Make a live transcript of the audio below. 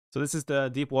So this is the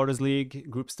Deep Waters League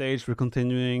group stage. We're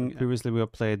continuing. Previously we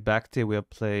have played Bacti, we have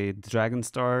played Dragon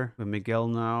Star with Miguel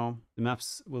now. The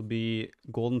maps will be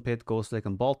Golden Pit, Ghost Lake,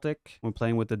 and Baltic. We're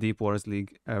playing with the Deep Waters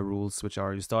League rules, which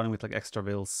are you're starting with like extra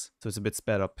vills, so it's a bit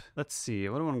sped up. Let's see,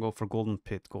 what do I want to go for? Golden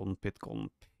Pit, Golden Pit, Golden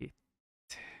Pit.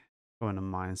 Going a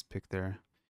mines pick there.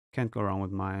 Can't go wrong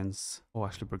with mines. Oh,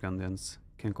 actually Burgundians.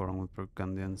 Can't go wrong with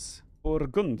Burgundians.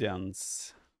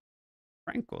 Burgundians.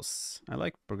 Francos. I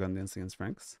like Burgundians against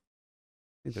Franks.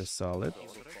 I think they're solid.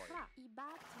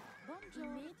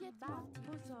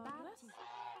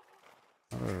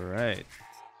 Alright.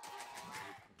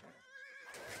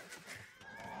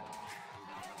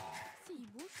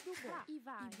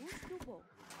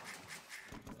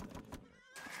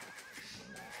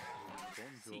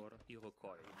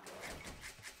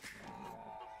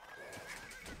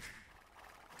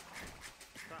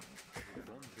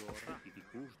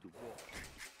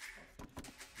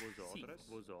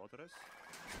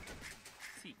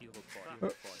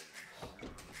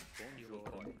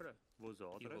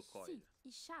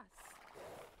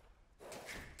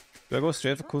 Do I go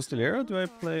straight for Costelier or do I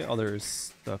play other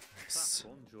stuffs?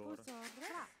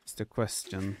 It's the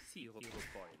question.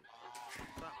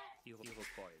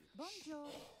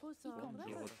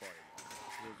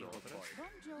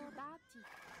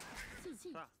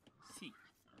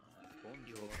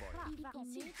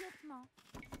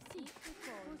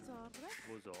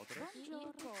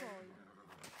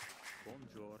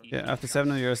 Yeah, after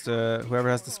 7 years, whoever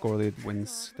has the score lead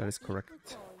wins. That is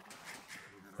correct.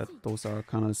 Those are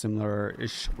kind of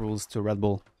similar-ish rules to Red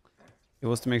Bull. It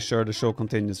was to make sure the show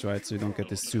continues, right? So you don't get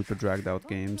these super dragged out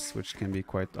games, which can be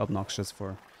quite obnoxious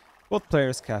for both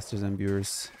players, casters, and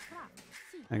viewers.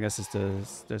 I guess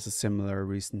there's a similar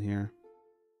reason here.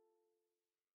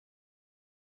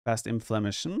 Fast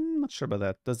Inflemish. Not sure about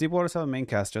that. Does Deep Waters have a main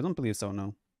caster? I don't believe so,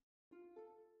 no.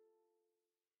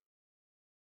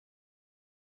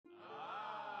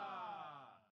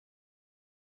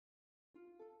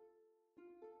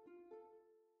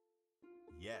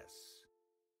 Yes.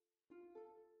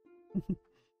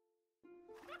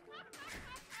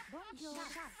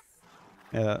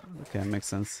 Yeah, okay, makes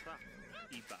sense.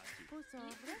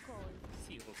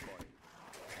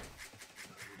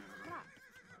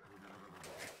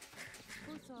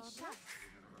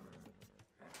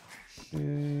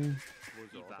 Okay.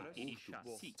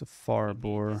 It's a far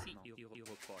bore.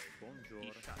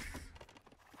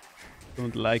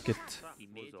 Don't like it.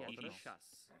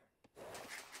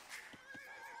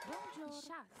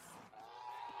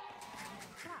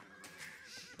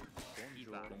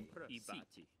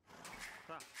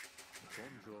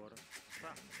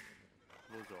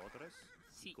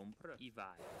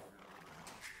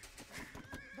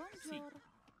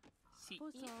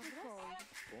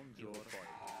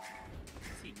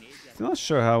 I'm not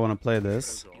sure how I want to play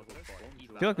this.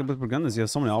 I feel like with Burgundians you have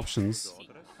so many options.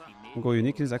 I can go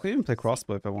unique. I could even play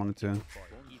crossbow if I wanted to.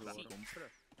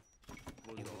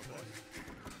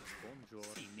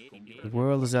 The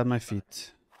world is at my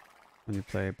feet when you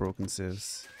play broken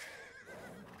civs.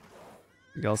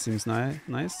 Miguel seems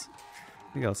nice.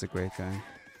 Miguel's a great guy.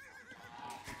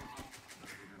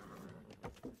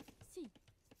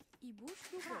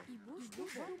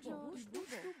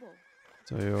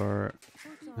 So your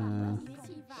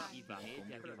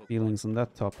feelings on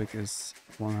that topic is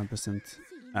 100%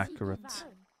 accurate.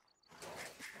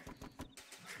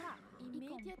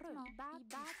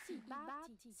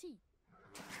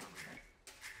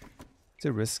 It's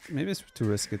a risk. Maybe it's too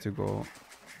risky to go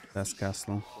past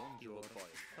castle.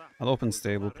 I'll open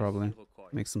stable probably.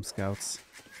 Make some scouts.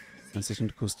 Transition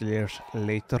to Costelier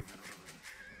later.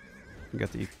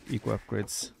 Get the eco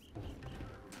upgrades.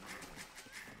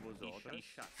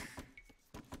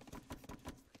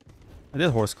 I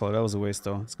did horse color, that was a waste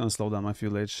though. It's gonna slow down my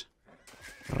fuel age.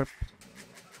 Rip.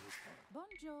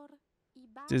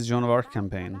 This is Joan of Arc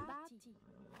campaign.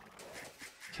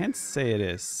 Can't say it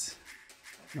is.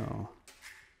 No.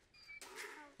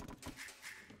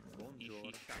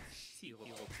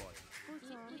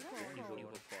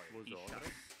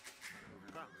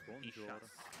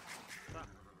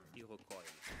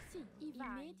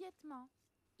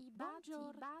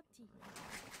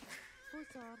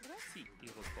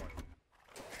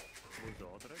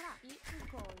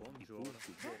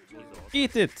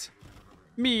 Eat it!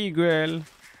 Miguel!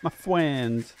 My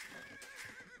friend!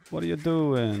 What are you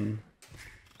doing?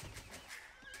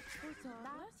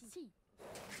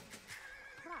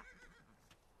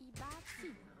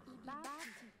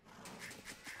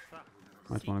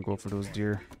 Might want to go for those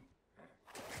deer.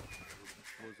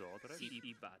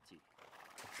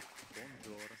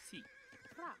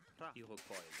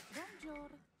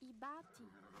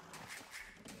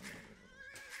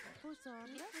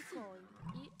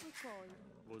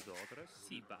 Vosotros,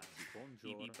 si bati,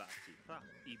 bonjour, i bati, fra,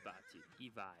 i bati,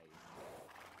 i vai.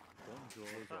 Bonjour,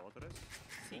 vosotros,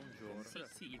 bonjour,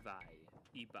 si vai,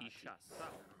 i bati, fra.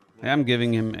 I am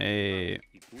giving him a,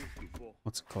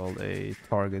 what's it called, a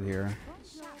target here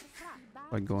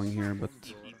by going here, but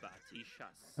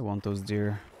I want those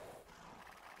deer.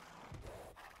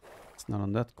 It's not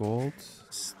on that gold.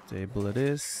 Stable it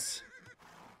is.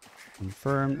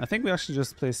 Confirmed. I think we actually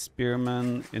just play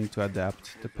Spearman into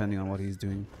adapt, depending on what he's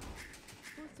doing.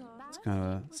 It's kind of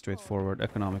a straightforward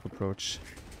economic approach.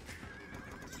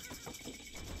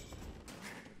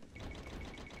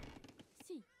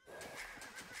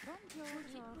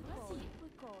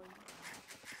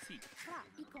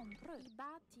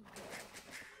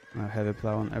 Heavy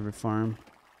plow on every farm.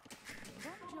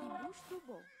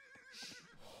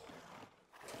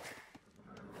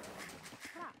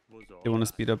 They want to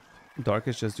speed up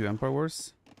Darkish, just do Empire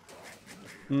Wars.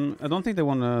 I don't think they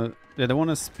want to. Yeah, they want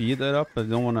to speed it up, but they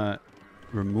don't want to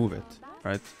remove it,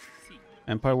 right?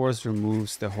 Empire Wars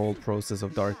removes the whole process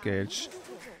of Dark Age,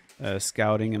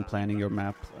 scouting and planning your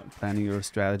map, planning your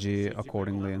strategy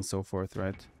accordingly, and so forth,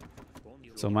 right?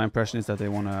 So my impression is that they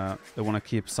wanna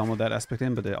keep some of that aspect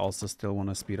in, but they also still want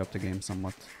to speed up the game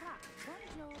somewhat.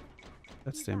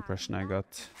 That's the impression I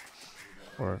got,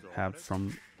 or have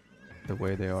from the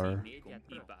way they are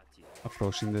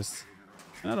approaching this.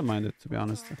 I don't mind it, to be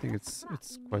honest. I think it's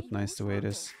quite nice the way it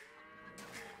is.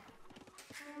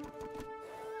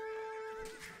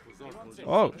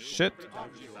 Oh shit!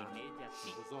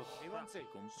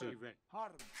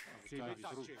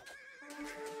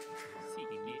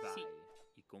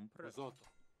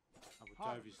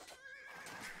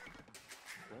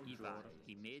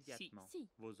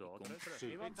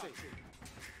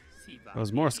 There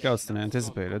was more scouts than I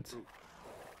anticipated.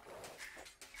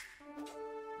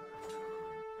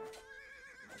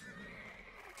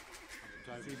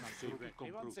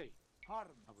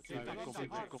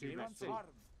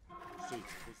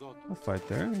 I'll fight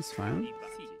there, that's fine.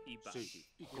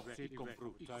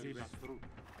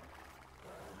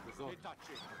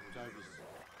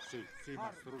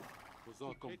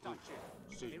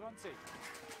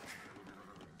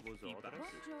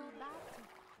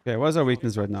 Okay, what's our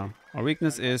weakness right now? Our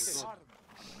weakness is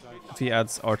if he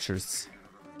adds archers.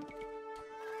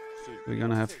 We're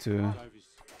gonna have to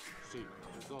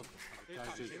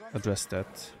address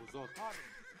that.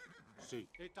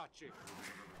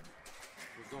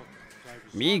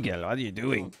 Miguel, what are you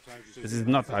doing? This is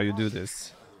not how you do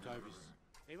this.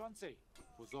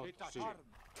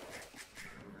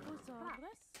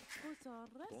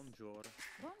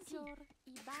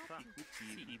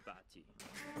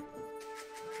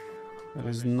 That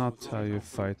is not how you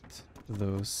fight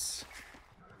those.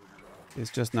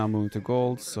 It's just now moving to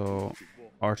gold, so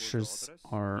archers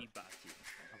are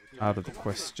out of the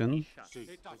question.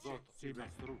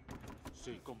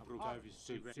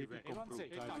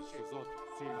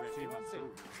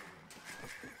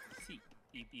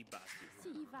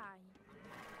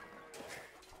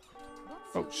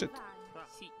 Oh shit.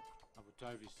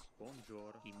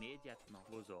 Bonjour, immédiatement.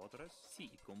 Vosotros, si,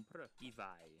 compre, i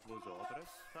vai. Vosotros,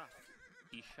 fra,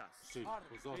 i chasse.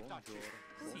 Bonjour, bonjour,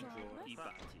 i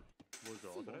bati.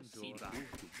 Vosotros, si, va.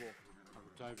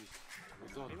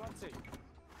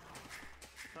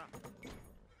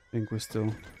 I think we're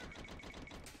still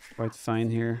quite fine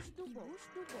here.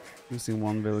 Losing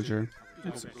one villager.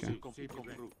 It's okay.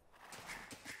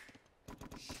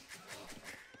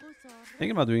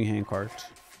 Thinking about doing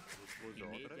handcart.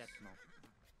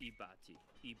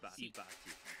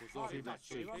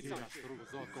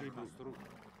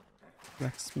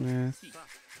 Blacksmith.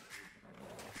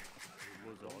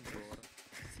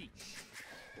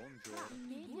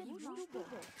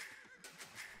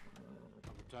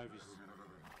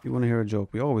 You want to hear a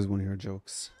joke? We always want to hear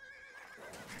jokes.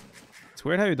 It's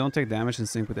weird how you don't take damage in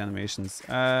sync with animations.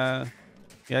 Yeah,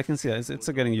 I can see that. It's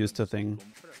a getting used to thing.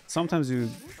 Sometimes it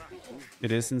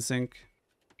is in sync.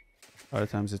 Other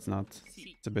times it's not.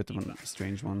 It's a bit of a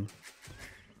strange one.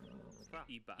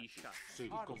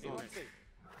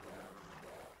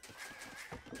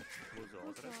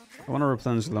 I want to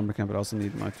replenish the lumber camp, but I also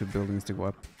need my 2 buildings to go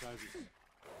up.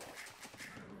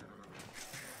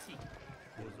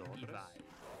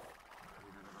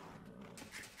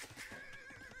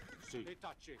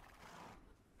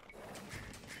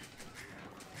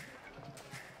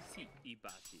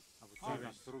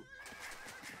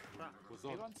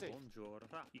 Bonjour,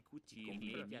 écoutez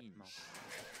immédiatement.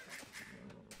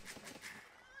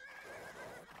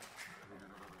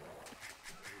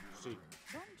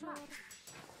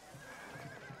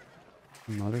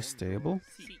 Another stable.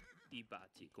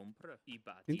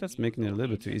 I think that's making it a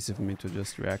little bit too easy for me to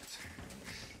just react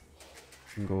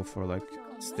and go for like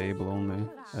stable only,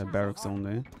 barracks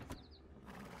only.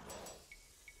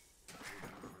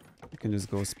 You can just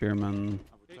go spearman,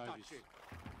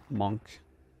 monk,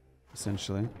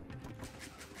 essentially.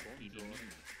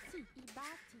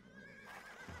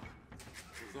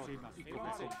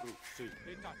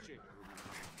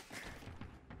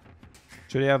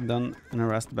 Should he have done an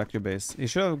arrest back your base? He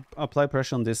should have applied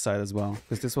pressure on this side as well,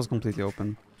 because this was completely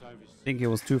open. I think he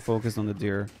was too focused on the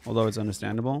deer, although it's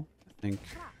understandable. I think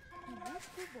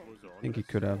he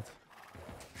could have.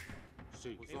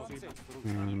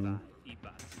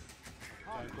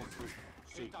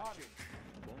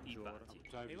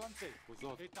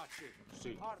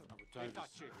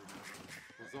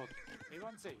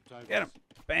 Get him!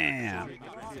 Bam!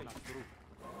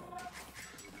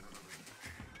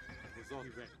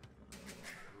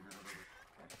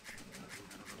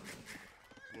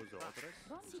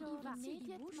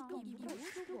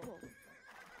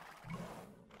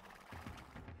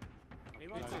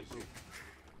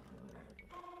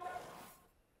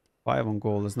 Five on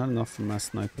gold is not enough for mass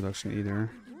snipe production either.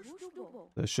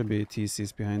 There should be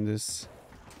TCs behind this.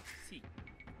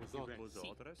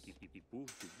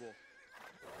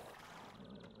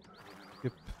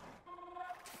 Yep.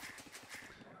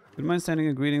 Good mind sending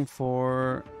a greeting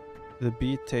for the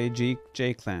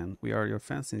BTJ clan. We are your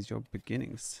fans since your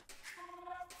beginnings.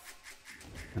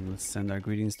 And let's send our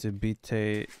greetings to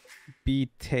BTJ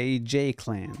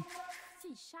clan.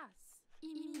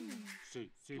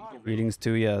 Greetings to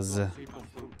Yaz.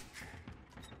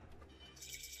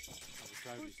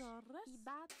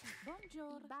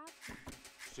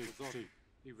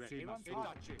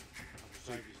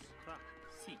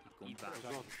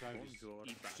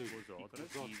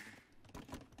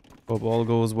 Hope all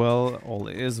goes well, all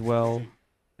is well,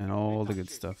 and all the good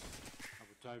stuff.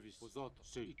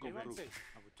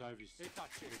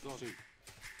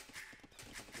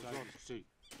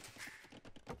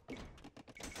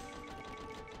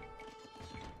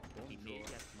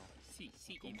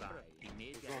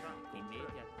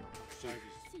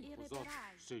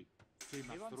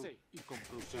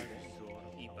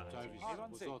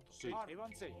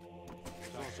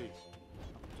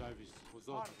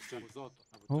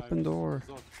 Open door.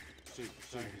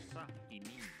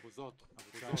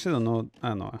 Actually, don't know. I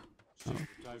don't know.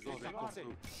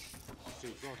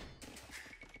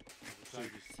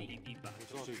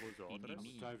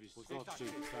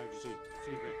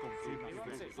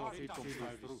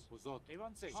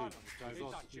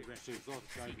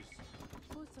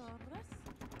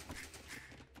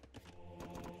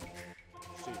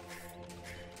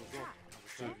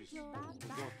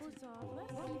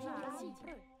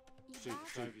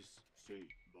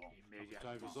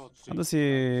 How does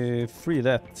he free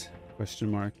that?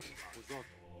 Question mark.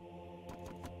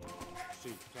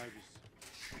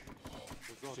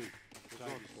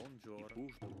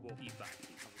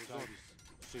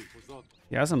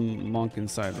 He has a monk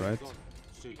inside, right?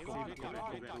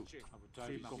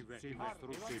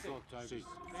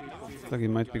 Looks like he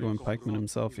might be going pikeman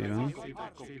himself even.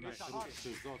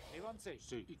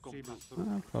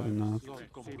 Probably not.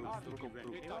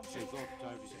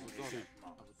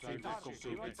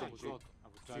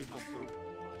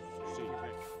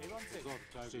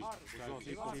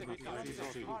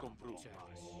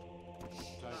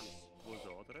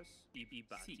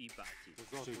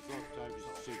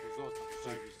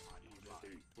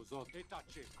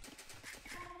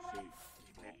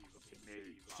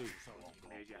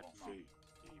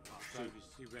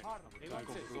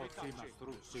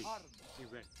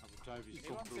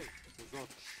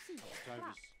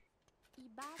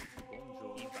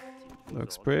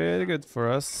 Looks pretty good for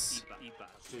us.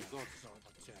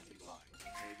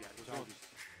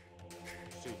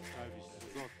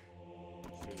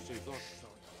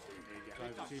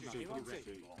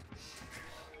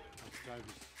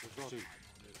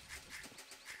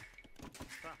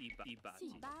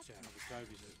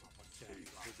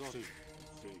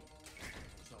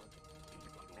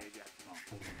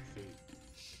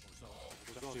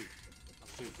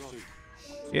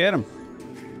 Get him.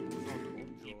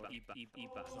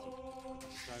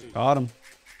 Got him.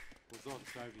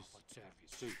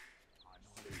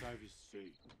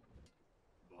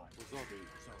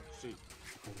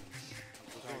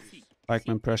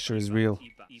 Pikeman pressure is real.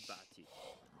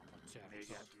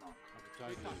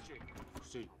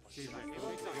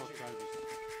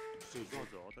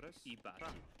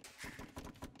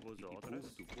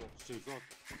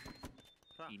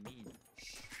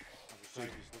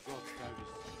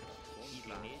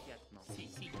 Immédiatement.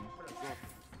 Si, comprends.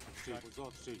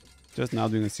 Just now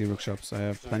doing a sea workshop, so I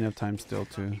have plenty of time still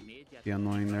to be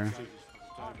annoying there.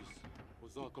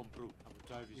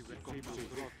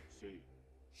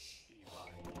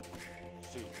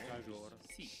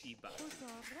 Si, i batti.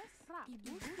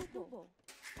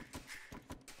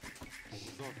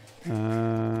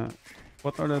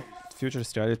 What are the future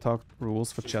strategy talk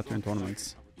rules for chatter in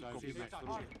tournaments?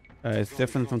 It's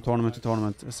different from tournament to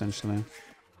tournament, essentially.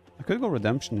 I could go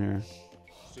redemption here.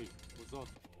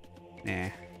 Nah.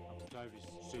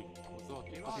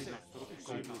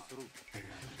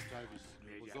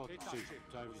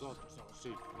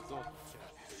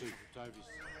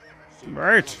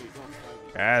 Right.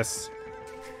 Yes.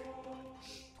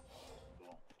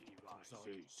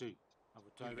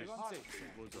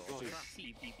 Vosotras,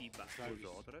 si, i batti.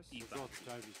 Vosotras, i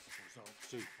batti.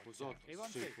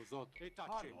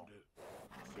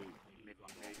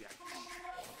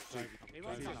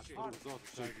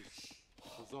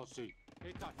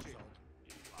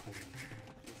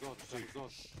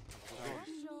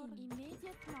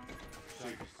 Immédiatement.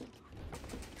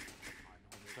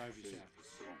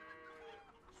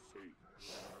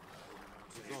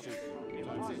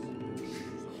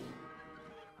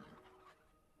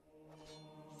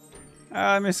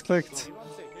 Ah, I misclicked.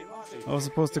 I was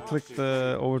supposed to click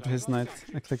the over to his knight.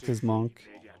 I clicked his monk.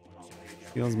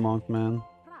 Feels monk, man.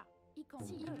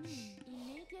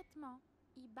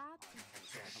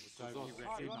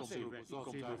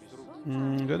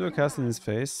 Go to a cast in his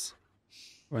face.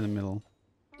 Or in the middle.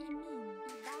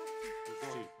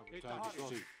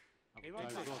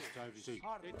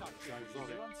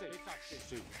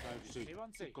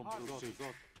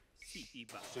 Si, i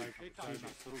batti.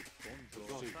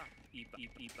 Buongiorno, i batti.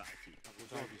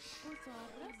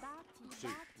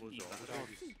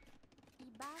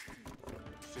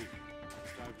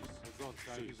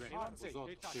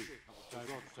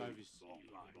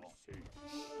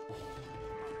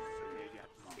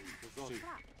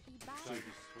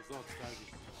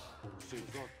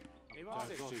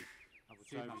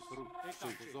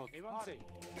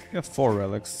 We have 4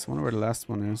 relics. Wonder where the last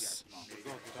one is.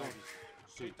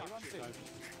 Si,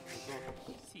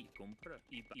 compra,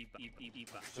 i batti.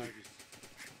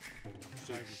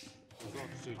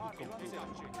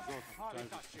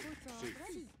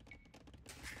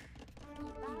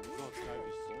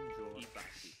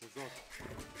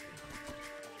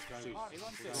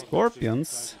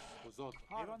 Scorpions?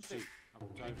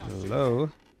 Hello?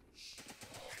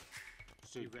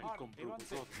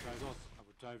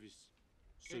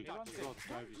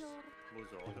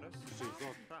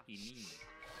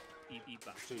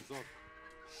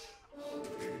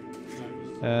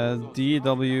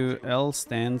 DWL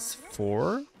stands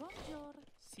for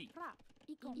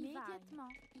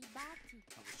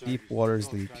Deep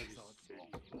Waters League.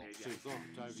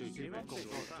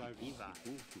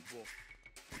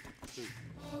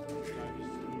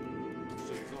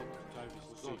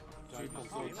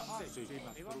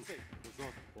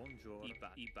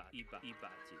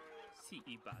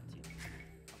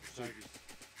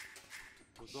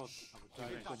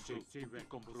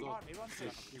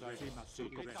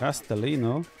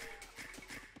 Castellino.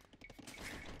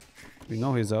 We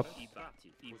know he's up.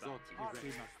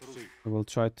 We will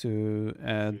try to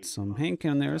add some hand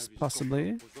cannons,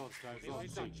 possibly.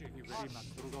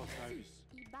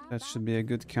 That should be a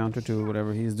good counter to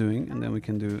whatever he's doing, and then we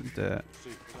can do the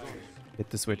hit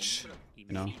the switch,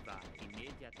 you know.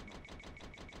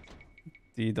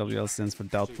 DWL stands for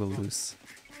doubt will lose.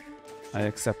 I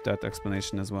accept that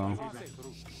explanation as well.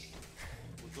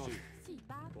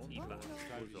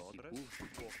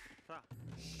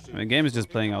 I mean, the game is just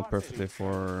playing out perfectly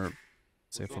for,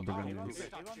 say, for Burgundians.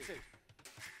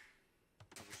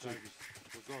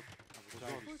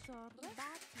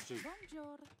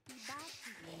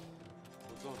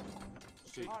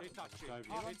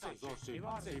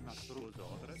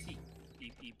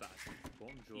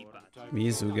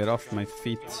 Mizu, get off my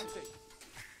feet.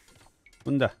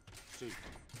 Unda.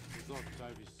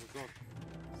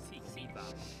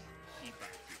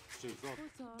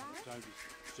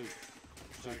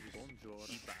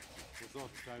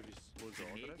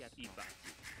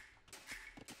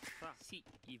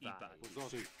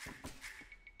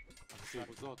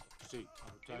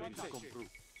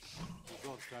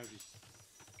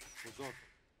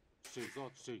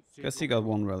 Guess he got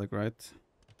 1 relic, right?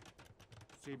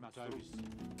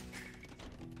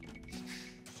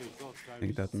 I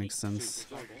think that makes sense,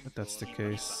 but that's the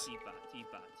case.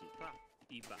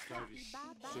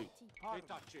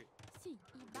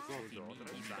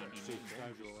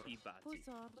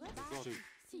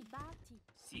 Si bati.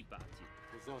 I bati.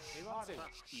 Vosotros.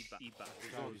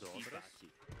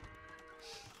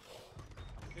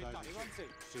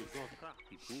 Fra.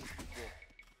 I busto bo.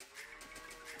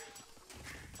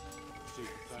 Si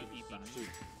i bati.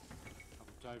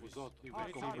 Vosotros.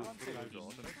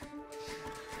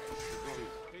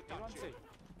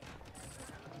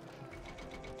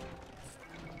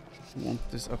 Want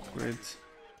this upgrade.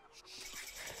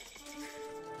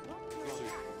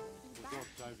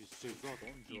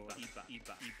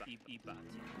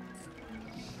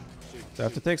 So I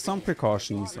have to take some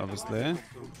precautions, obviously.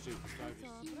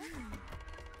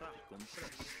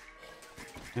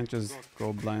 Can't just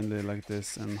go blindly like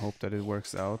this and hope that it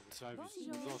works out.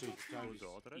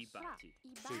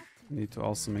 Need to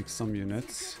also make some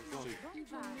units.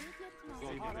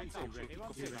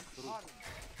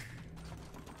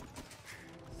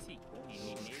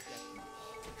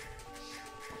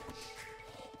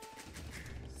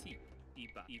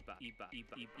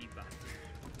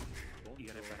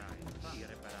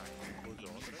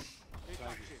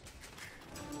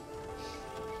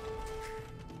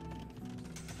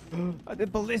 I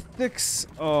did ballistics!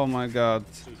 Oh my god.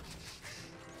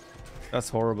 That's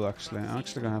horrible actually. I'm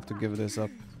actually gonna have to give this up.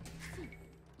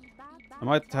 I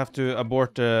might have to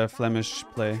abort the Flemish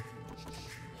play.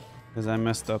 Because I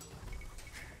messed up.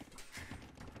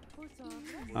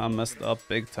 I messed up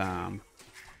big time.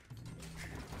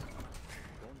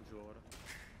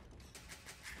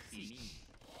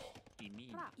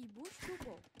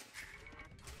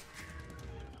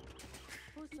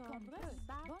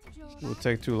 It would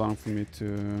take too long for me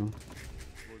to...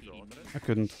 I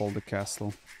couldn't hold the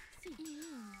castle.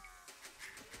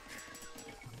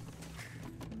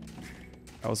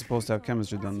 I was supposed to have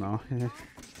chemistry done now.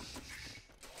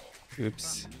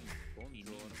 Oops.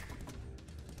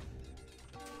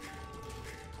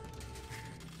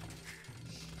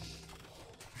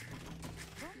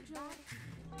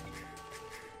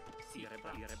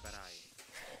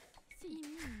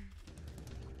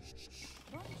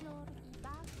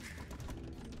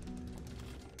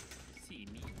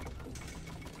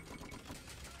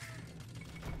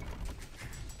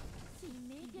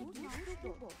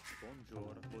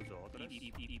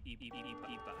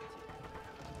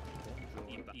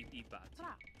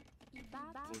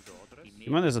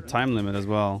 You mind there's a time limit as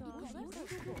well.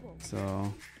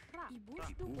 So...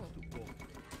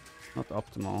 not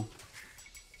optimal.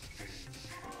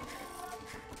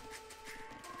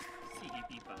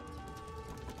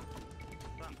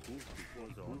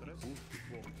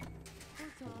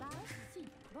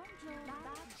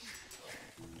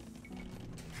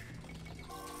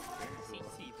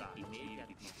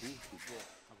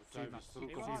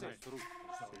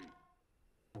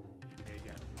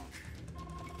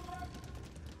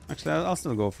 Actually, I'll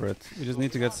still go for it. We just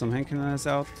need to get some hand cannons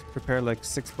out, prepare like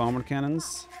 6 bomber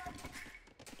cannons.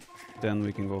 Then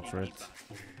we can go for it.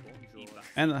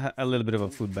 And a little bit of a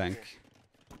food bank.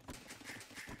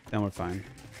 Then we're fine.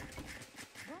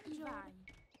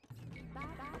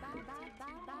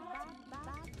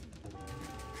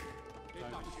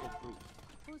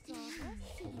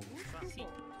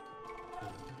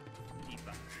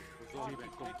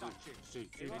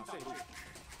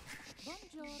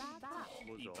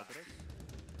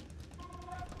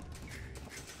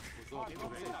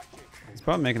 It's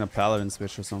probably making a paladin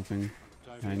switch or something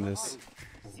behind this.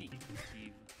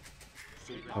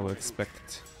 I would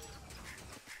expect.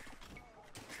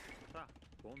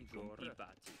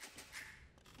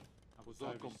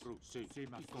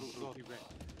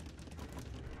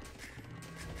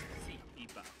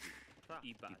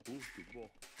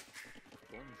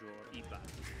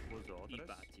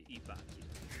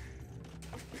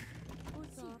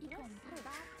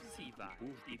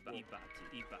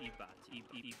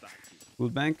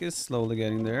 Food bank is slowly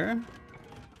getting there.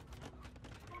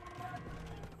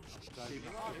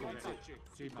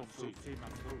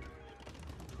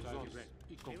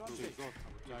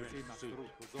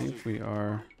 I think we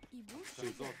are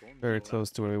very close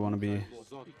to where we want to be.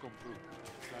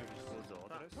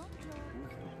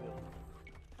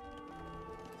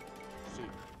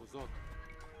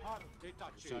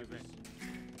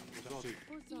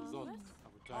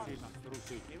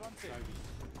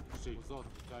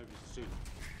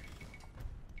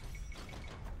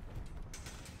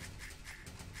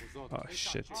 Oh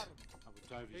shit.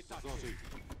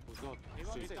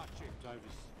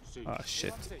 Oh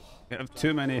shit. We have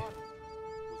too many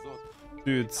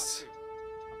dudes.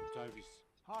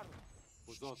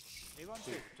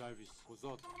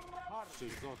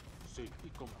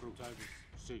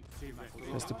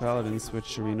 Just the paladin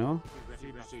switch, Reno.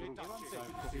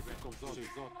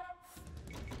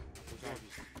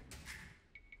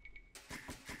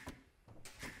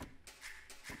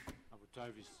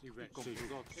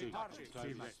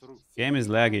 Game is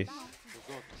laggy.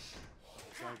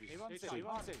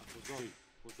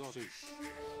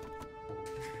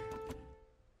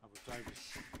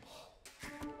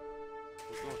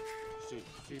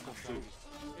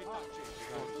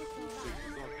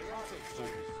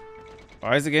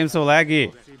 Why is the game so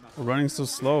laggy? We're running so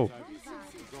slow.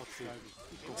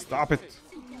 Stop it.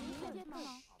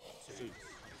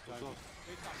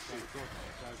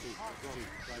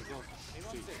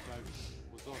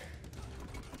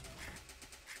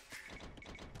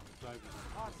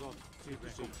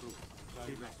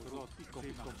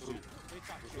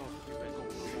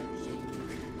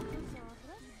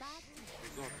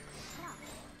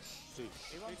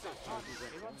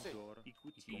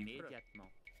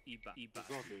 Immédiatement. Iba.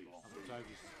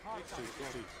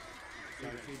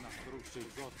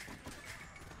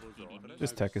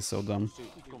 This tech is so dumb.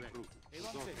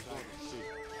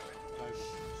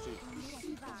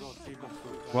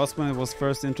 Was when it was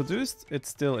first introduced, it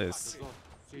still is.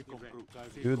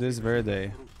 To this very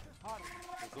day.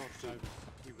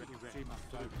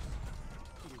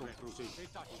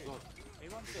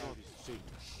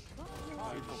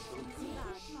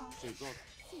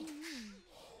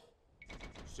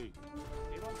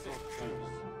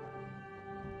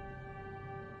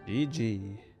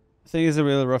 GG. I think it's a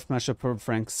really rough matchup for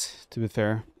Franks, to be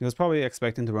fair. He was probably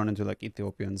expecting to run into like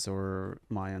Ethiopians or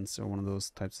Mayans or one of those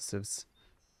types of civs.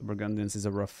 The Burgundians is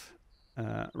a rough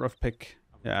pick.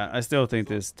 Yeah, I still think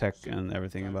this tech and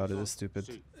everything about it is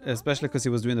stupid. Especially because he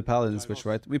was doing the Paladin switch,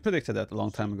 right? We predicted that a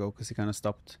long time ago because he kind of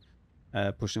stopped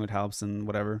pushing with Halbs and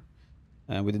whatever.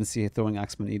 And we didn't see it throwing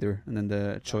Axeman either. And then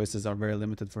the choices are very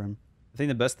limited for him. I think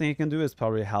the best thing he can do is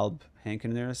probably Halb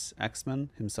Hankenir's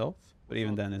Axeman himself. But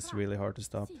even then, it's really hard to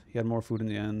stop. He had more food in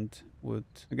the end.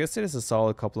 I guess it is a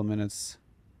solid couple of minutes.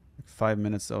 Like 5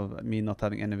 minutes of me not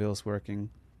having any vills working.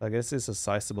 I guess it's a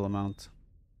sizable amount.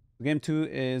 Game 2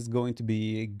 is going to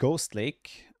be Ghost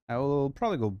Lake. I will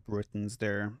probably go Britons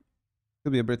there.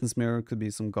 Could be a Britain's Mirror, could be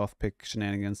some Goth pick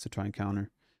shenanigans to try and counter.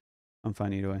 I'm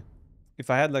fine either way. If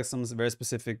I had like some very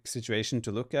specific situation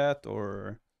to look at,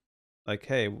 or like,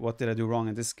 hey, what did I do wrong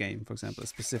in this game, for example, a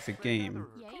specific game,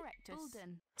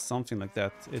 something like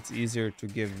that, it's easier to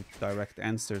give direct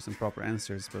answers and proper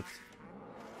answers, but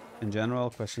in general,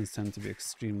 questions tend to be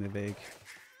extremely vague.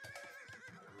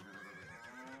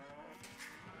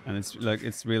 And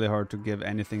it's really hard to give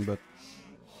anything but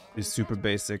these super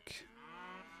basic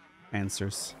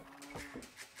answers.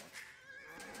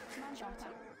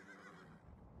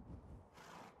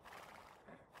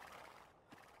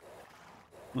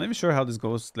 I'm not even sure how this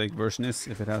Ghost Lake version is,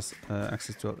 if it has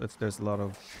access to, if there's a lot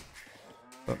of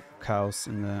cows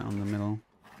in on the middle.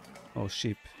 Oh,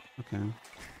 sheep. Okay.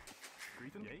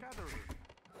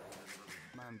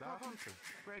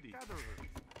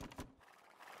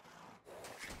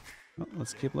 Well,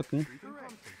 let's keep looking.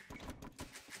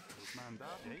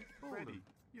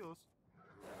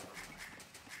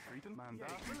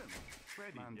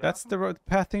 That's the road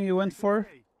pathing you went for?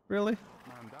 Really?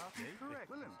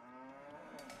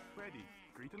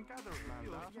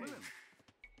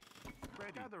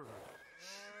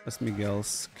 That's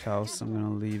Miguel's cows. I'm gonna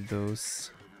leave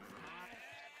those.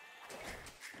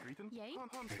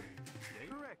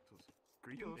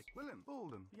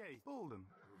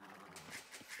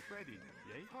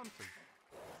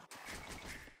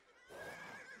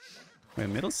 Wait,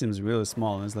 middle seems really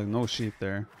small. There's like no sheep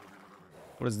there.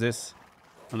 What is this?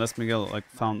 Unless Miguel like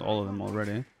found all of them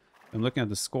already. I'm looking at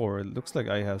the score. It looks like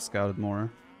I have scouted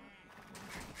more.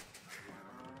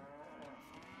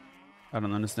 I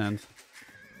don't understand.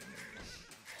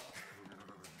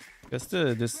 Guess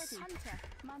this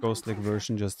Ghost Lake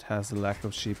version just has a lack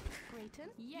of sheep.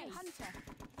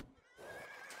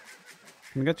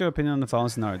 Can I get your opinion on the following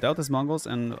scenario? Doubt is Mongols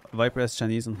and Viper as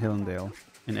Chinese on Hillendale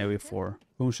in Area 4.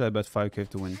 Whom should I bet 5k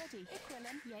to win?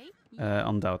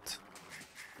 On Doubt.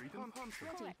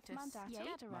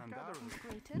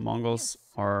 Mongols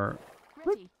are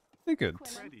pretty good.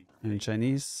 And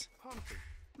Chinese,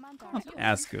 not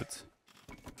as good.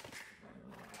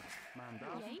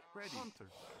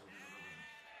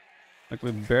 Like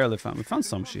we found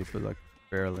some sheep, but like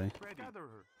barely.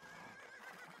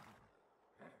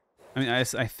 I mean, I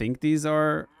think these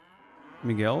are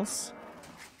Miguel's,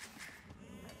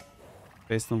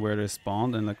 based on where they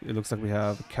spawned, and like it looks like we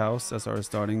have cows as our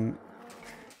starting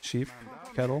sheep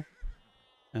cattle,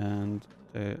 and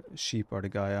the sheep are the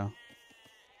Gaia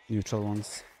neutral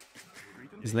ones.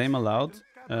 Is lame allowed?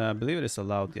 I believe it is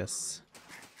allowed, yes.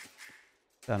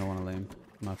 I don't want to lame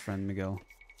my friend Miguel.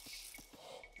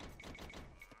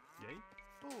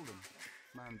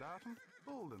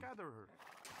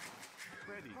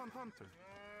 Ready. Hunter.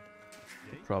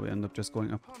 Probably end up just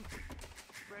going up.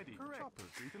 Ready. Chopper.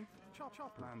 Greeton.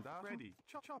 Chopper. Manda. Ready.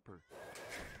 Chopper.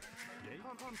 Yay.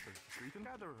 Hunter. Greeton.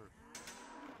 Gatherer.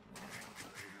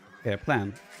 Okay,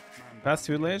 plan. Fast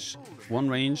village, one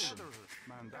range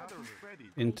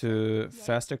into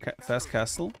fast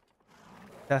castle,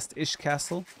 fast-ish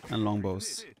castle, and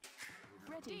longbows.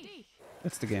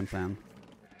 That's the game plan.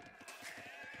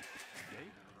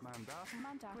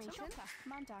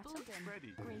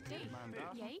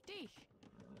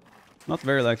 Not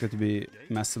very likely to be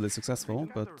massively successful,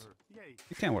 but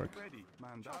it can work.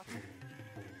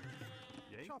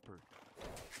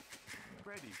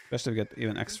 Especially if we get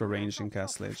even extra range in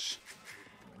castle age.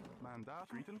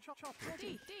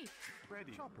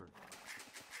 Ready. Chopper.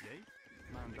 Yay.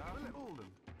 Manda. Olden.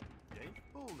 Yay.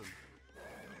 Olden.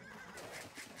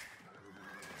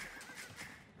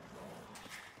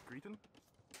 Greeton.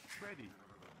 Ready.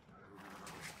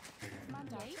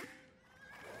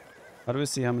 How do we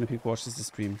see how many people watch this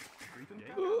stream?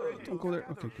 Ooh, don't go there.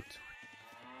 Okay, good.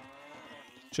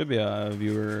 Should be a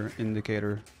viewer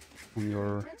indicator on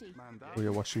your where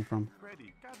you're watching from.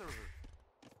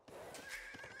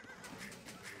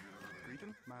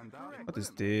 What is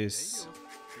this?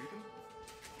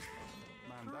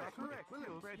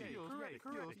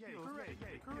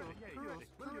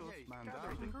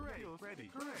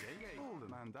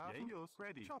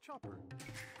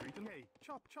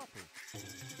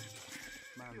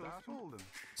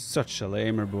 Such a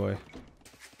lamer boy.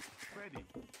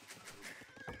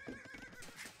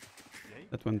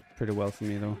 That went pretty well for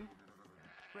me though.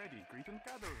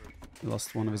 He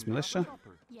lost one of his militia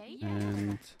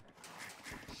and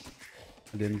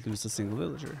I didn't lose a single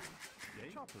villager.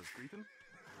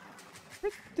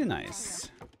 Pretty nice.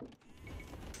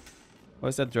 What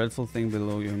is that dreadful thing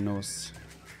below your nose?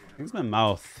 I think it's my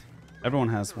mouth. Everyone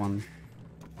has one.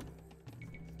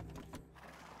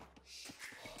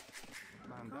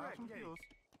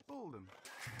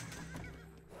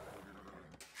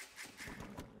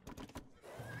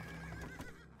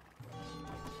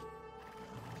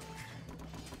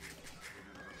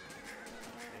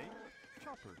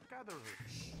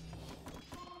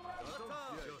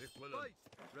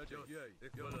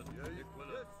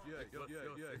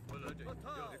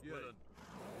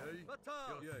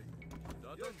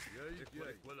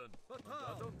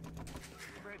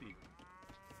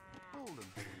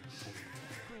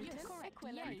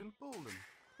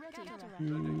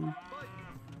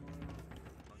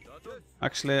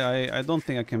 Actually, I don't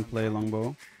think I can play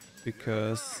longbow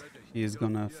because he's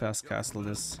gonna fast castle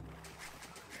this.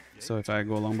 So if I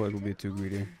go longbow, it will be too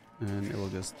greedy, and it will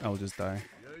I'll just die.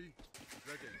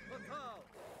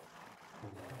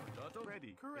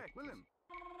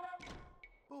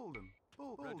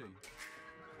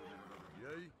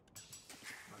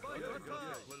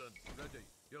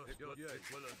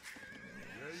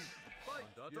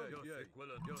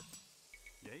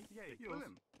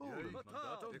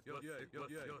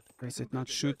 Is it not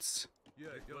shoots?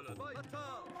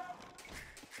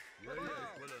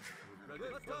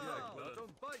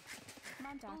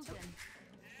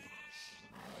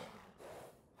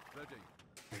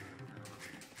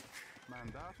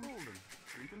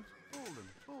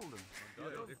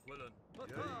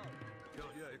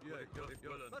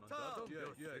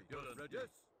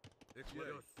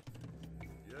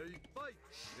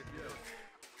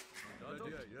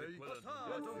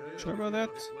 Sure about that?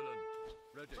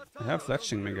 I have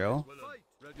fletching, Miguel.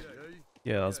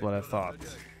 Yeah, that's what I thought.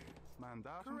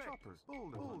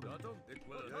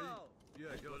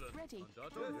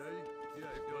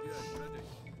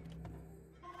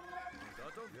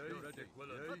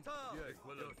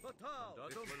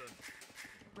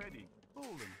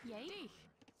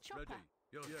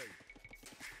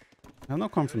 I have no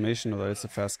confirmation that it's a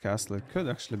fast castle. It could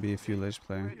actually be a few age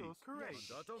play.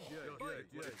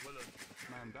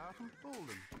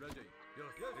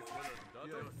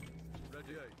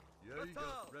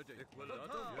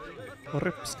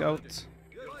 Rip scout.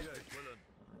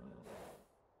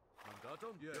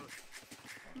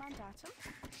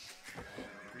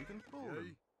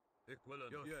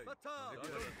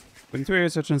 Within 2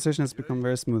 years, your transition has become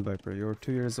very smooth, Viper. Your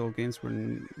 2 years old games were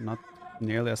not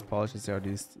nearly as polished as they are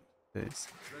these days.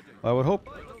 Well, I would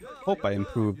hope I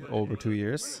improve over 2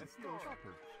 years.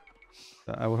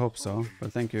 I would hope so,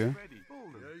 but thank you.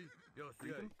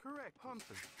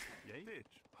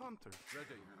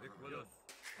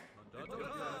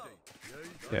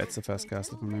 Yeah, it's a fast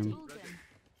castle from him.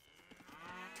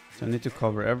 So I need to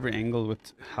cover every angle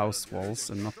with house walls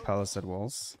and not palisade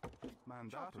walls.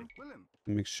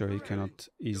 Make sure he cannot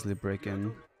easily break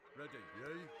in.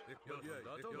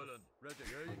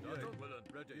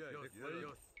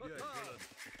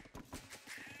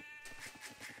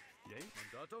 Yay.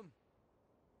 Mandatum.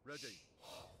 Ready.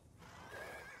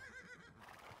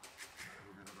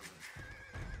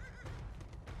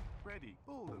 Ready.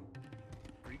 Bolden.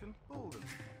 Greeton. Bolden.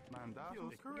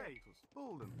 Mandatum. Correctus.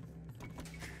 Bolden.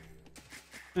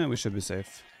 And we should be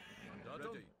safe.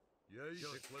 Ready. Yay.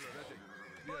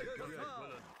 Ready.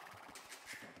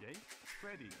 Yay.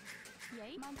 Ready.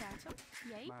 Yay, mandatum.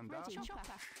 Yay, ready. Mandatum.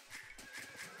 Chopper.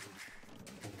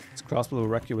 This crossbow will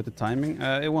wreck you with the timing.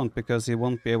 It won't, because he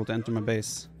won't be able to enter my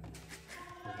base.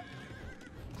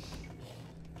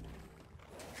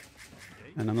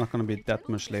 And I'm not gonna be that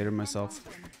much later myself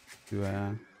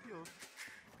to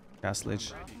Castle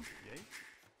Age. Ready. Yay.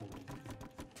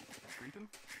 Greeton.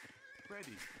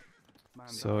 Ready.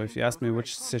 So if you ask me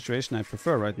which situation I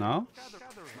prefer right now,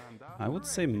 I would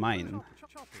say mine.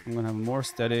 I'm gonna have a more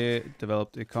steady,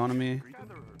 developed economy,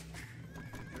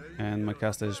 and my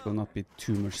Castle Age will not be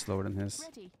too much slower than his.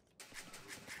 Ready.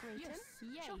 Greeton.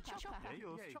 Yay, chopper.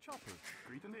 Yay, chopper.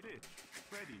 Greeton ditch.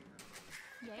 Ready.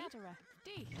 Yay, gatherer.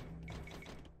 D.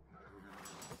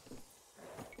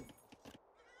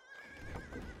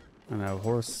 And I have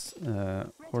horse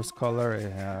collar, I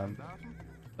have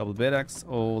double bit axe,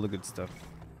 all the good stuff.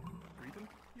 Greeton.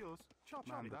 Yos.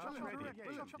 Chopper. Ready.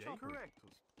 Yay.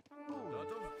 Correctus.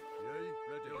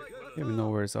 Here we know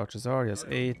where his archers are. He has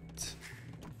 8.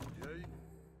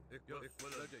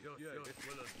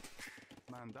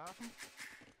 Mandatum.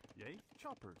 Yay.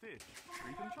 Chopper. Fish.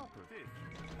 Greeton. Chopper. Fish.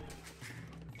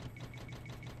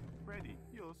 Ready.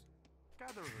 Yos.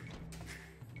 Gatherer.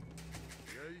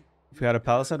 If we had a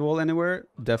palisade wall anywhere,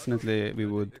 definitely we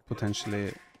would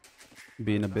potentially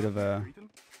be in a bit of a Greeton.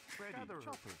 Ready.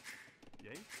 Chopper.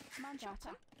 Yay.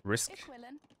 Mandatum. risk,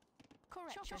 Equilin.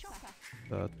 Correct. Chopper.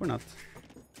 but we're not.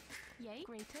 Yay,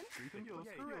 Greeton. Greeton. Yos.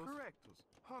 Correctus.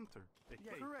 Hunter.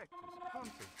 Yay. Correctus.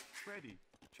 Hunter. Ready.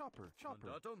 Chopper. Chopper.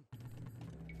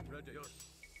 Ready.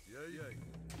 Yay.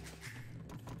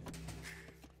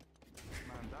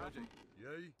 Mandatum.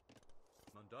 Yay.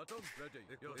 Mandatum. Ready.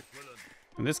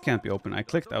 And this can't be open. I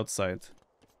clicked outside,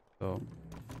 so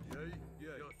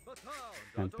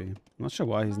can't be. I'm not sure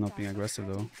why he's not being aggressive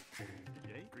though.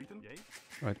 Yay. Greeton. Yay.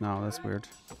 Right now, that's weird.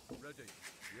 Ready.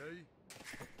 Yay.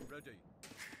 Ready.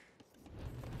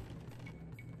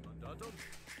 Mandatum.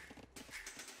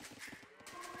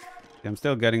 I'm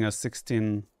still getting a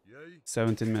 16, Yay.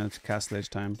 17 minute Castle Age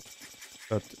time.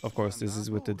 But of course, this is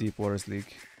with the Deep Waters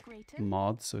League Greeton.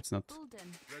 mod, so it's not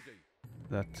Bulden. Ready.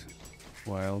 that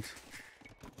wild.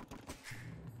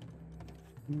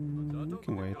 We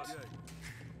can wait.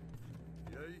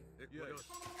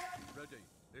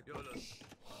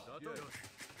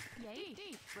 Yay,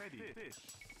 D. Ready. Fish.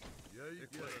 Yay.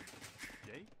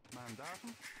 Yay.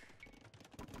 Mandatum.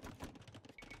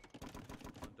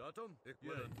 Mandatum.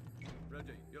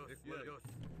 Ready. Yos. Yay.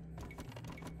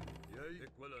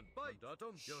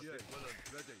 Mandatum.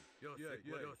 Ready.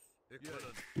 Yos.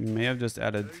 We may have just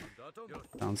added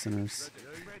down sinners.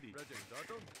 Ready.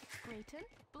 Mandatum. Greeton.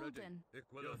 Bulden.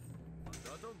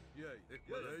 Mandatum. Yay.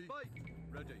 Ready.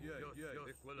 Mandatum.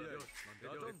 Yay.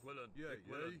 Mandatum. Yay.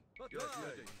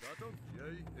 Mandatum.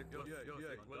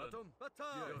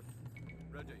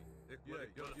 Ready.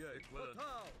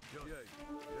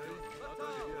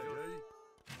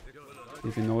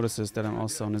 If he notices that I'm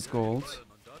also on his gold,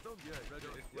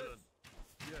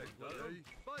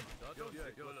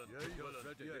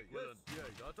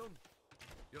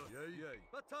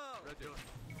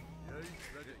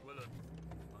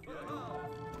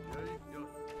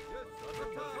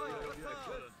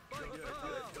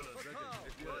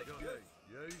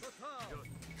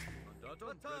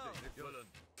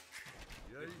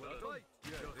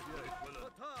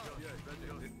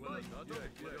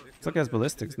 it's like he has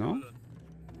ballistics, no?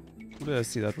 Or did I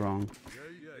see that wrong?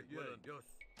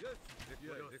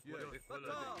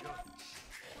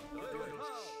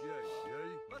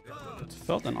 It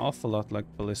felt an awful lot like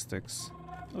ballistics.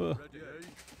 Ugh.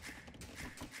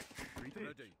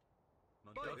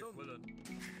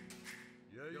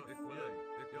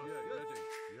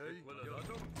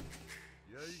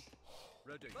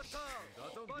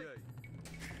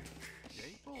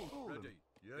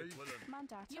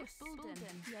 Mandatum. Bulden.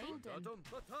 Yay, Bulden.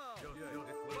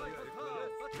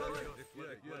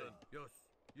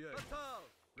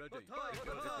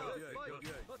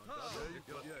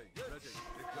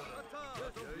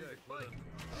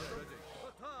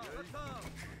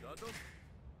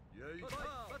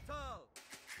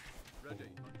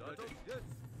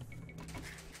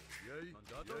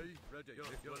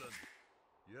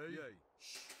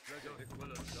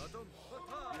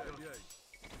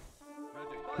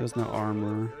 There's no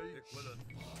armor.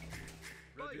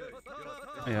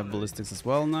 I have ballistics as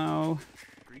well now.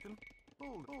 Greeting.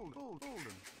 Bolden.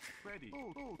 Ready.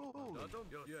 Bolden.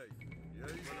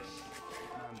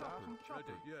 Mandatum.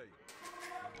 Chopper.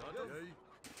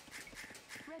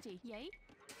 Ready. Yay.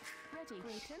 Ready.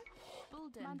 Grayton.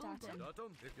 Bulden. Mandatum.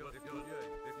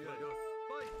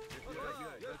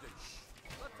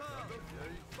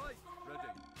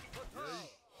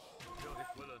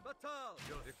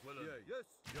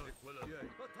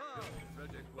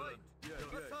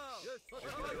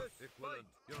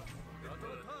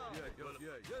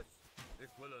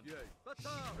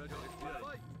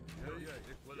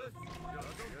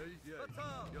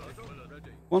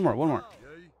 One more.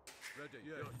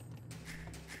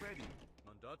 Ready.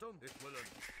 Mandatum.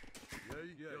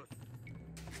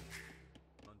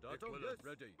 Mandatum.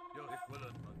 Ready.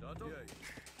 Mandatum.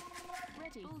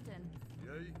 Ready. Bulden.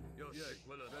 Yay.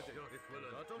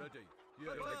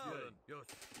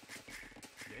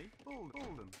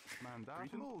 Bolden.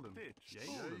 Mandatum. Bolden. Pitch.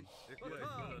 Bolden.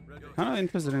 Kind of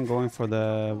interested in going for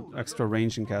the extra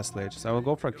range in Castle Age. So I will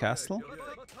go for a castle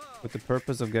with the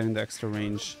purpose of getting the extra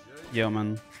range. Yeah,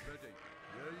 man.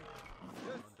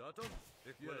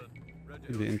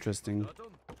 It'd be interesting.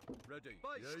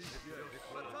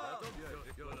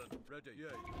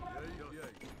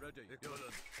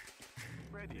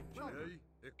 Ready.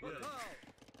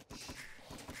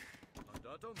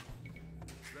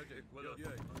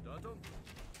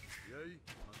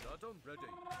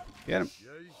 Get him.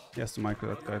 He has to micro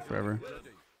that guy forever.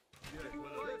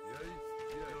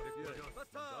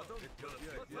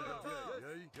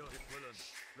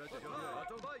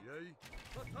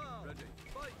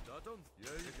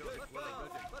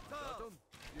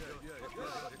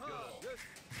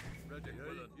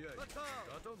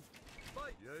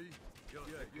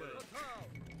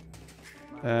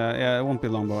 Yeah, it won't be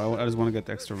long, but I just want to get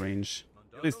the extra range,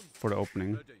 at least for the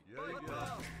opening.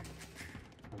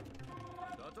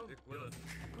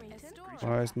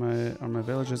 Why is are my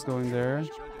villagers going there?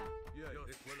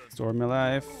 Store my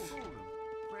life.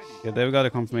 Yeah, they've got a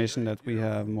confirmation that we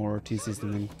have more TCs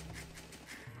than him.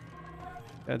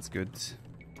 That's good.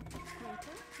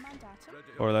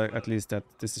 Or like, at least that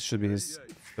this should be his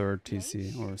third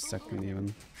TC, or second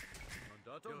even.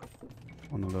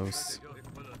 One of those.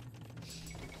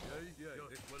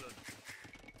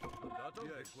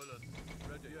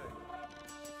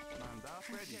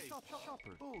 Ready.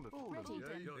 Chopper. Bolden. Ready.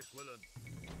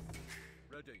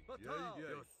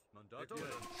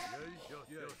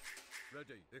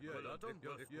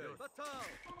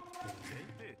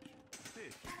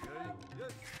 Pitch.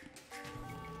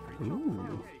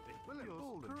 Ooh.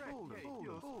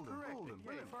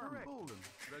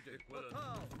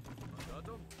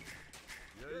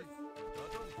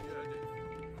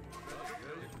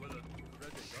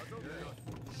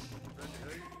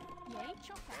 Yay.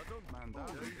 Chopper.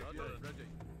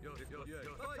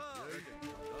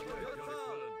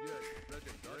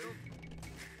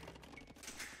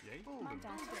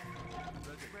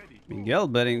 Miguel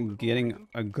getting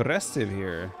aggressive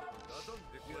here.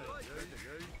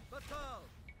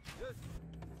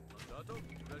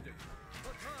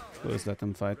 Let's let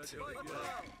them fight.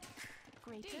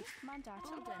 Grayton.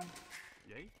 Mandatum.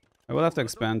 I will have to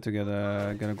expand to get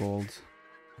a gold.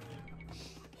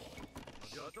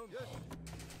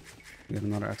 Get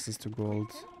another access to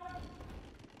gold.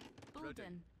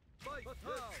 Bulden.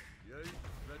 Yay.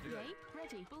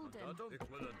 Ready. Bulden.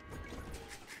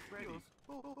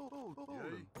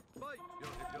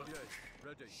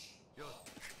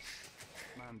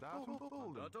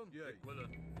 Mandatum.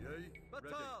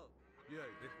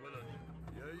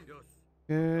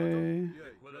 Okay.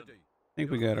 I think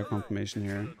we got a confirmation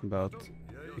here about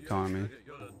economy.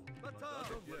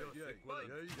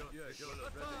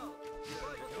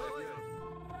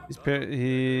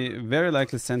 He very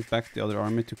likely sent back the other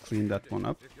army to clean that one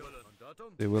up.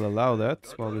 They will allow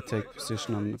that while we take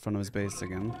position on front of his base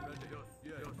again.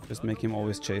 Just make him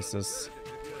always chase us.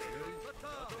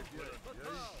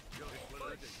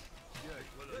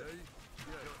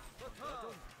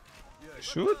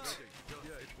 Shoot!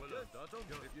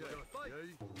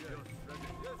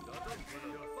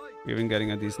 We're even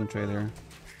getting a decent trade here.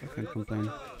 I can't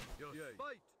complain.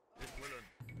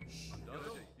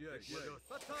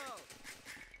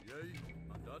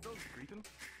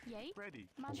 Yay. Ready.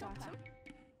 Mandatum.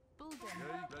 Bulden.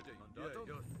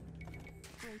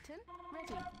 Grayton.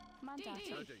 Ready.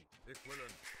 Mandatum.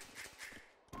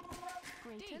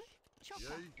 Grayton.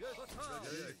 Chopper. Yes.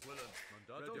 Ready. Willen.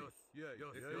 Mandatum. Yay.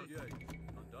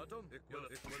 Mandatum.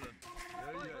 Willen.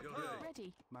 Yay. Ready.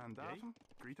 Mandatum.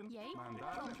 Greeting. Yay.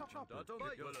 Mandatum. Chopper. Mandatum.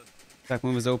 Willen. Attack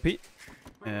move is OP.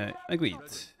 Agreed.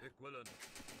 Willen.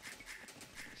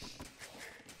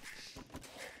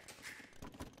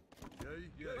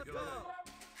 Yay.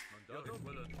 Mandatum.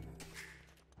 Willen.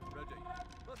 Ready.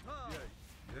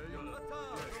 Yay.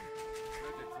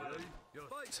 Ready.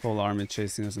 This whole army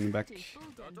chasing us in the back. Ready.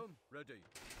 Bulldin. Mandatum. Ready.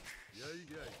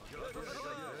 Yay.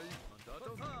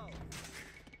 Mandatum.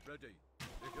 Ready.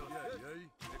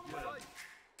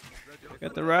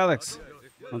 Get the relics.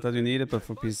 Not that we need it, but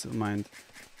for peace of mind.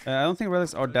 I don't think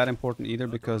relics are that important either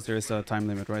because there is a time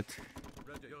limit, right?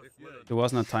 If there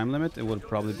wasn't a time limit, it would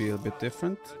probably be a bit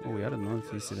different. Oh, we had another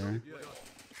TC there.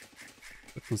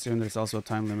 But considering there's also a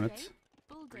time limit, Yay.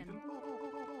 Bulldin.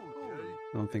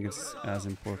 I don't think it's as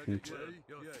important.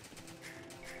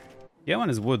 Yeah, one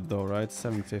is wood though, right?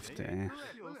 750.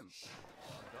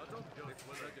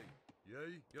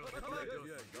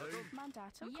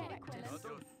 Mandatum. Yay.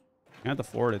 Quillen. Can't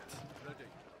afford it.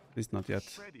 At least not yet.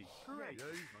 Ready. Great.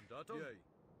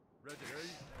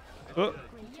 Oh,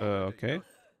 okay.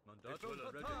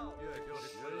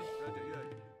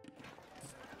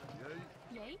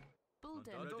 Yay.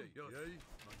 Bulldin.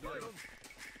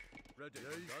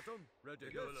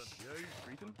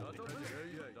 Greeting.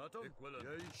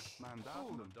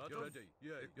 Mandatum.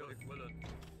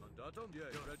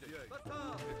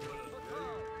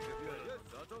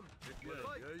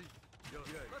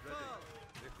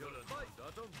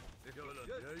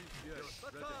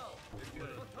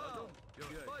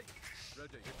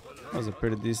 That was a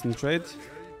pretty decent trade.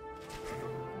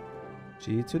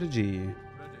 G to the G.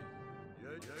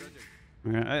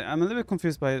 Okay, I'm a little bit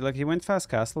confused by it. Like, he went fast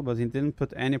castle, but he didn't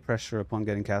put any pressure upon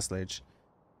getting castle age.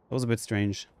 That was a bit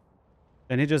strange.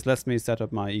 And he just lets me set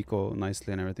up my eco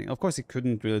nicely and everything. Of course, he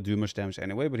couldn't really do much damage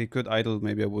anyway, but he could idle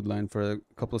maybe a wood line for a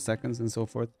couple of seconds and so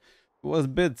forth. It was a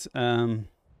bit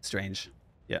strange.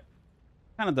 Yeah.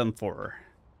 Kind of done for.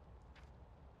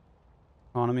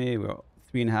 Economy, we're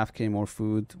 3.5k more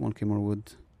food, 1k more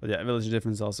wood. But yeah, village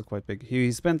difference is also quite big.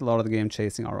 He spent a lot of the game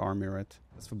chasing our army, right?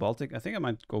 As for Baltic, I think I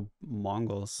might go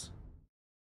Mongols.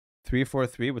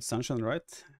 3-4-3 with Sunshine, right?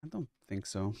 I don't think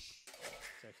so.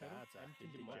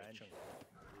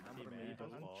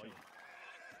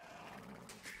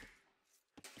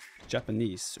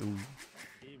 Japanese. Ooh.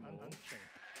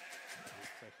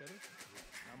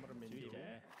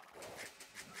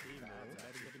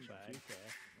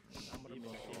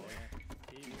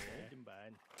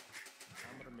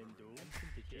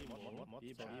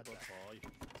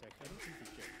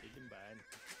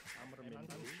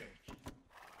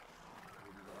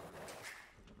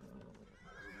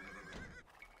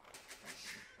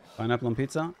 Pineapple on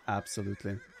pizza?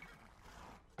 Absolutely.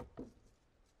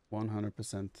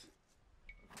 100%.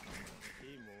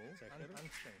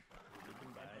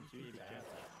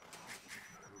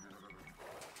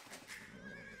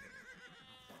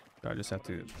 I just have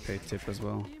to pay tip as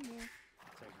well.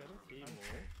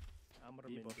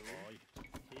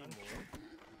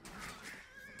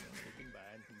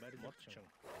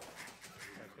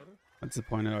 What's the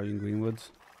point? Are you in Greenwood?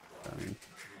 I mean,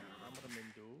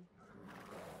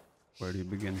 where do you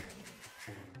begin?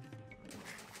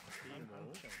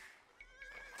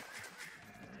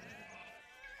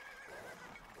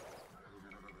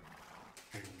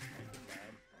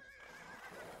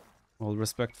 All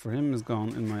respect for him is gone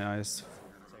in my eyes.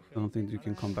 I don't think you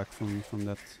can come back from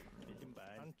that.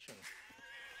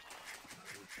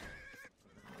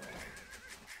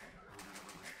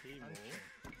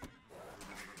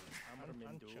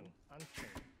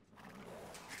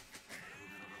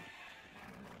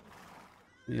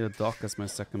 Yeah, dock as my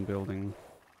second building.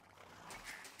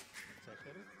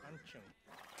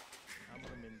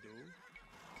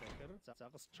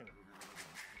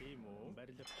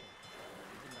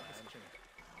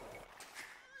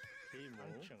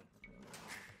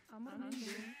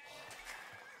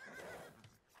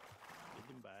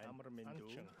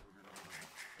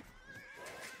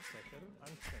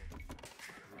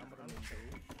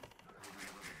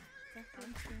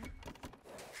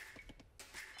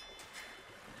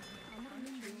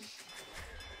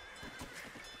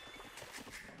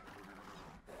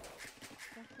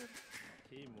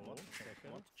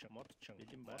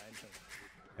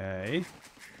 Okay.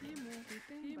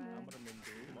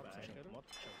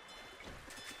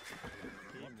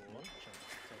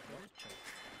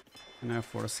 Now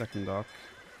for a second dock.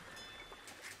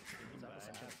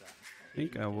 I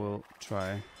think I will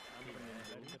try.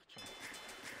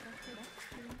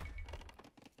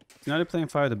 United playing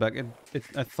fire at the back.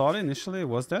 I thought initially it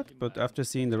was that, but after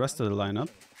seeing the rest of the lineup,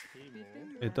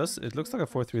 it looks like a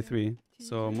 4-3-3.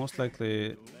 So most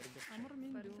likely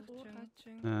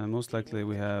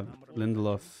we have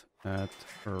Lindelof at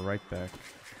our right back.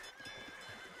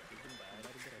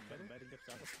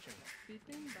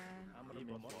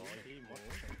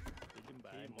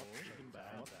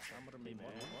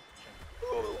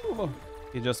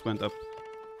 He just went up.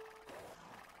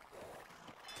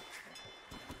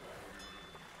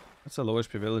 That's a low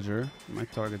HP villager.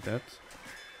 Might target that.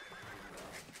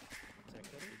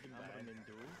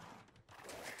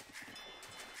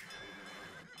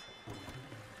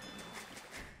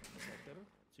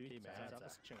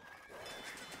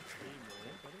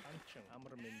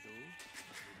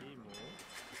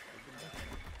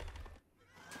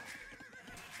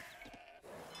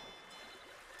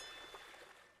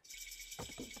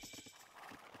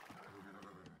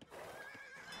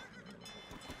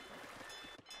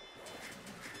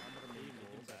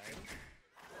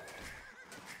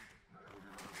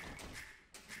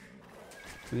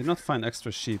 We did not find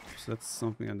extra sheep, so that's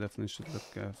something I definitely should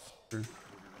look after.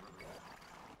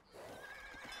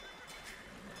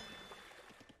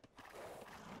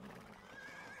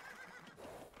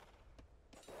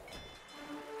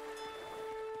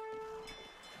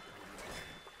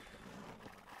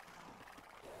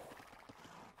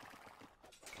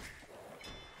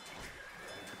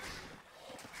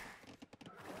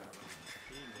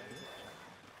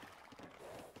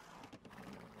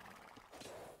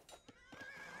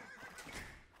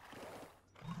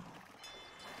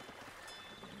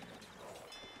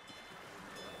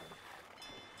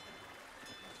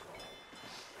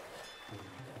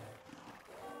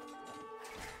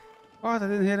 What? I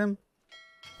didn't hit him.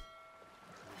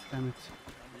 Damn it.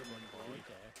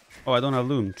 Oh, I don't have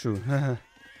loom. True.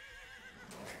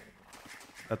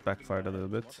 That backfired a little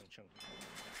bit.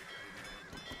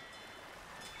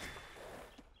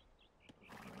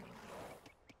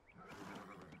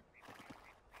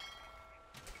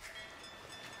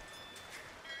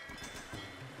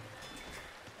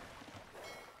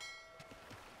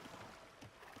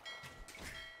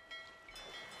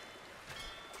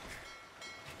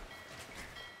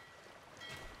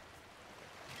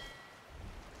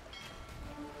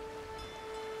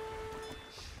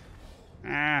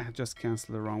 Ah, just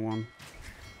cancel the wrong one.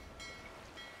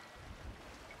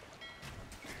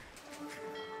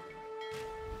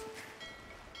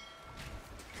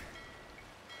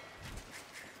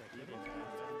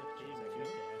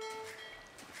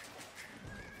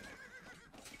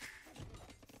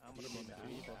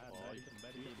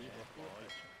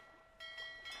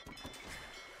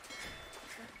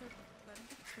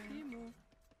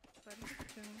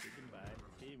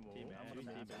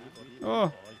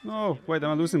 Oh, no. Wait, am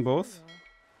I losing both?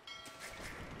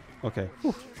 Okay.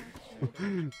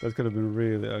 That could have been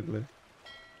really ugly.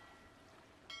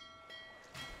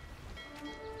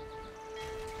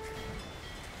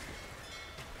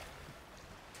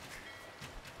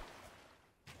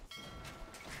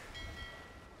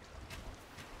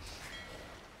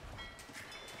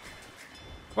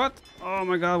 What? Oh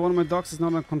my god, one of my dogs is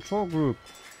not in a control group.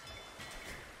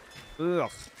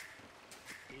 Ugh.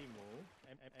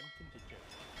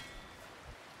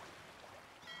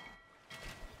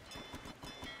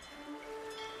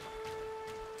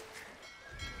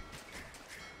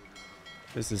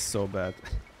 This is so bad.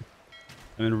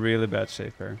 I'm in really bad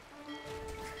shape here.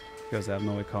 Because I have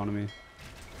no economy.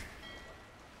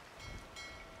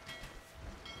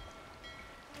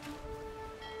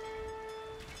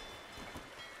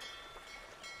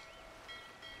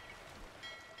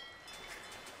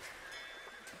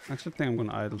 I actually think I'm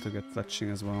gonna idle to get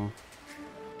fletching as well.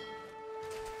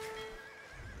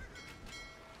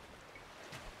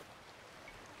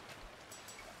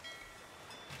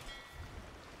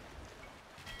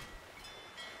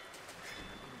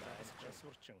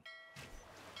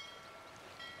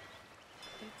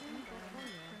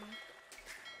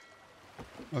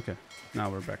 Okay, now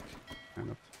we're back, kind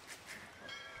of.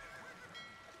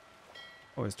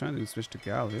 Oh, he's trying to switch to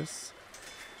Gallius.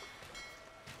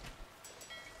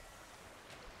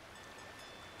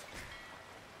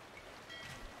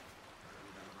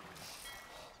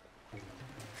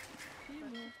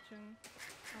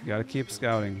 You gotta keep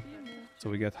scouting, so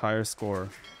we get higher score.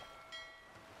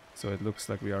 So it looks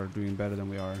like we are doing better than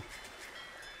we are.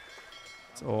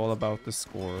 It's all about the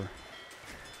score.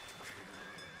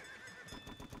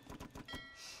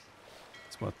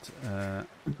 It's what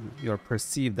you're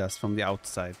perceived as from the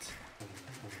outside.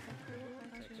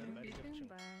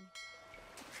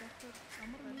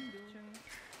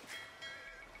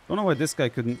 Don't know why this guy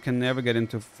can never get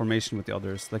into formation with the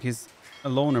others. Like, he's a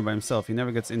loner by himself. He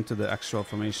never gets into the actual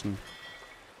formation.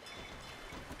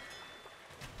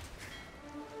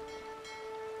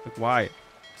 Like, why?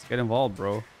 Just get involved,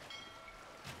 bro.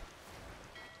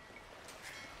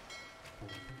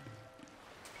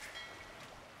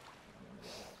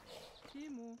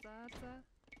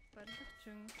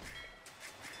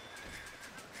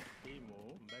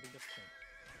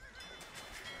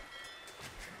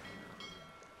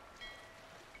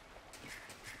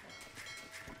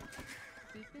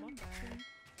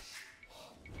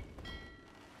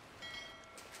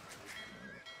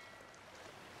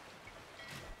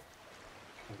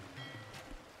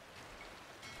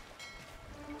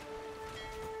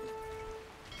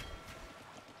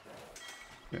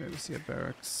 Okay, we see a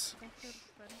barracks.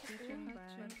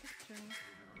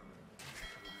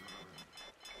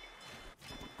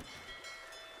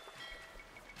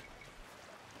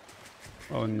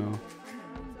 Oh no.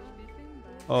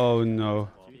 Oh no.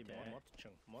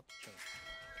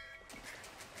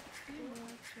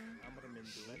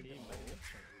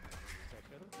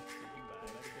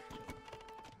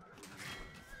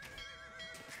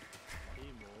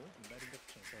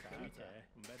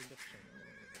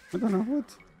 I don't know what.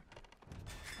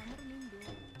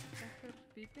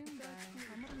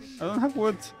 I don't have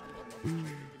wood.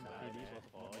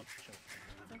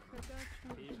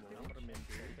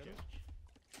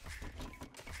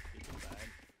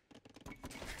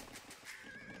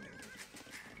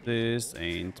 This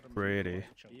ain't pretty.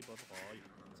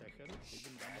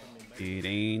 It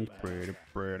ain't pretty.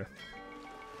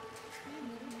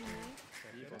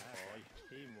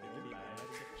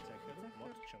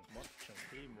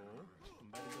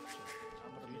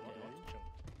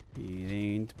 It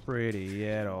ain't pretty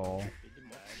at all.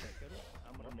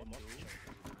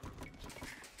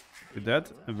 You're dead?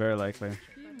 Very likely.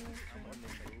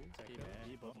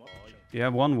 You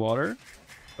have 1 water,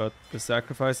 but the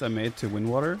sacrifice I made to win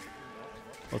water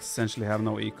will essentially have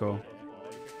no eco.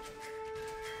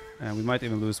 And we might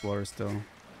even lose water still.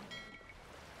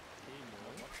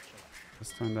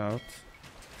 Let's find out.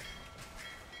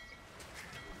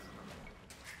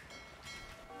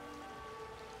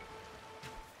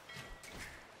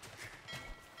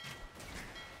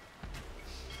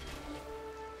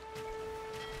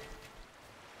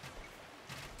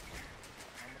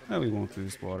 No, we won't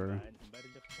lose water.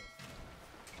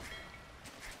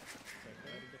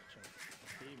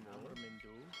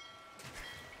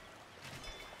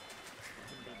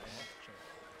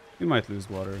 We might lose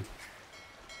water.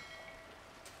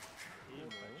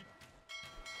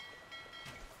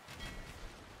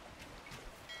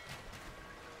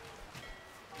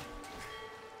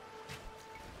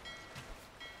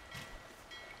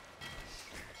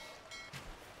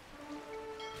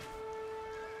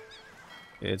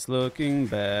 It's looking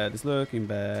bad, it's looking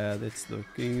bad, it's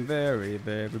looking very,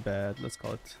 very bad. Let's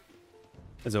call it.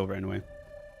 It's over anyway.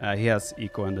 He has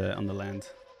eco on the land.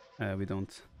 We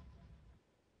don't.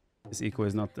 His eco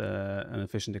is not an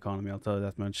efficient economy, I'll tell you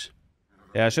that much.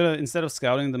 Yeah, I should have, instead of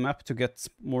scouting the map to get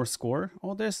more score.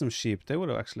 Oh, there's some sheep. They would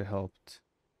have actually helped.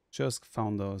 Just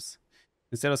found those.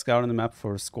 Instead of scouting the map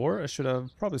for score, I should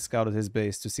have probably scouted his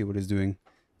base to see what he's doing.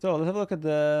 So let's have a look at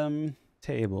the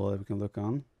table that we can look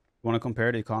on. Want to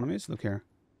compare the economies? Look here.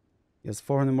 He has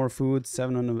 400 more food,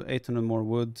 700, 800 more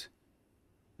wood,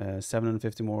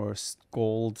 750 more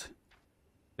gold.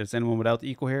 If there's anyone without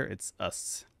eco here, it's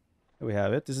us. There we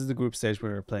have it. This is the group stage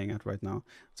we're playing at right now.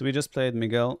 So we just played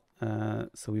Miguel,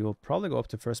 so we will probably go up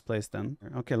to first place then.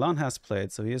 Okay, Lan has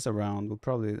played, so he is around. We'll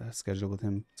probably schedule with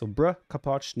him. So Bruh,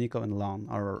 Kapach, Nico, and Lan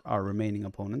are our remaining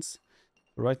opponents.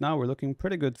 But right now, we're looking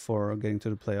pretty good for getting to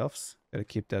the playoffs. Gotta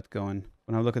keep that going.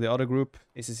 When I look at the other group,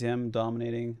 ACCM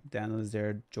dominating. Daniel is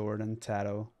there, Jordan,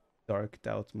 Tato, Dark,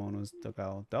 Doubt, Monos,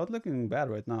 Dogao. Doubt looking bad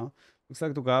right now. Looks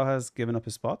like Dogao has given up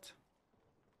his spot.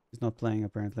 He's not playing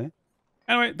apparently.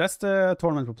 Anyway, that's the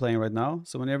tournament we're playing right now.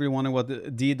 So whenever you're wondering what the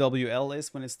DWL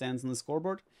is when it stands on the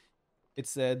scoreboard,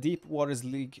 it's Deep Waters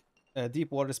League,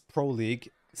 Deep Waters Pro League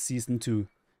Season 2.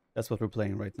 That's what we're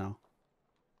playing right now.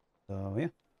 So yeah.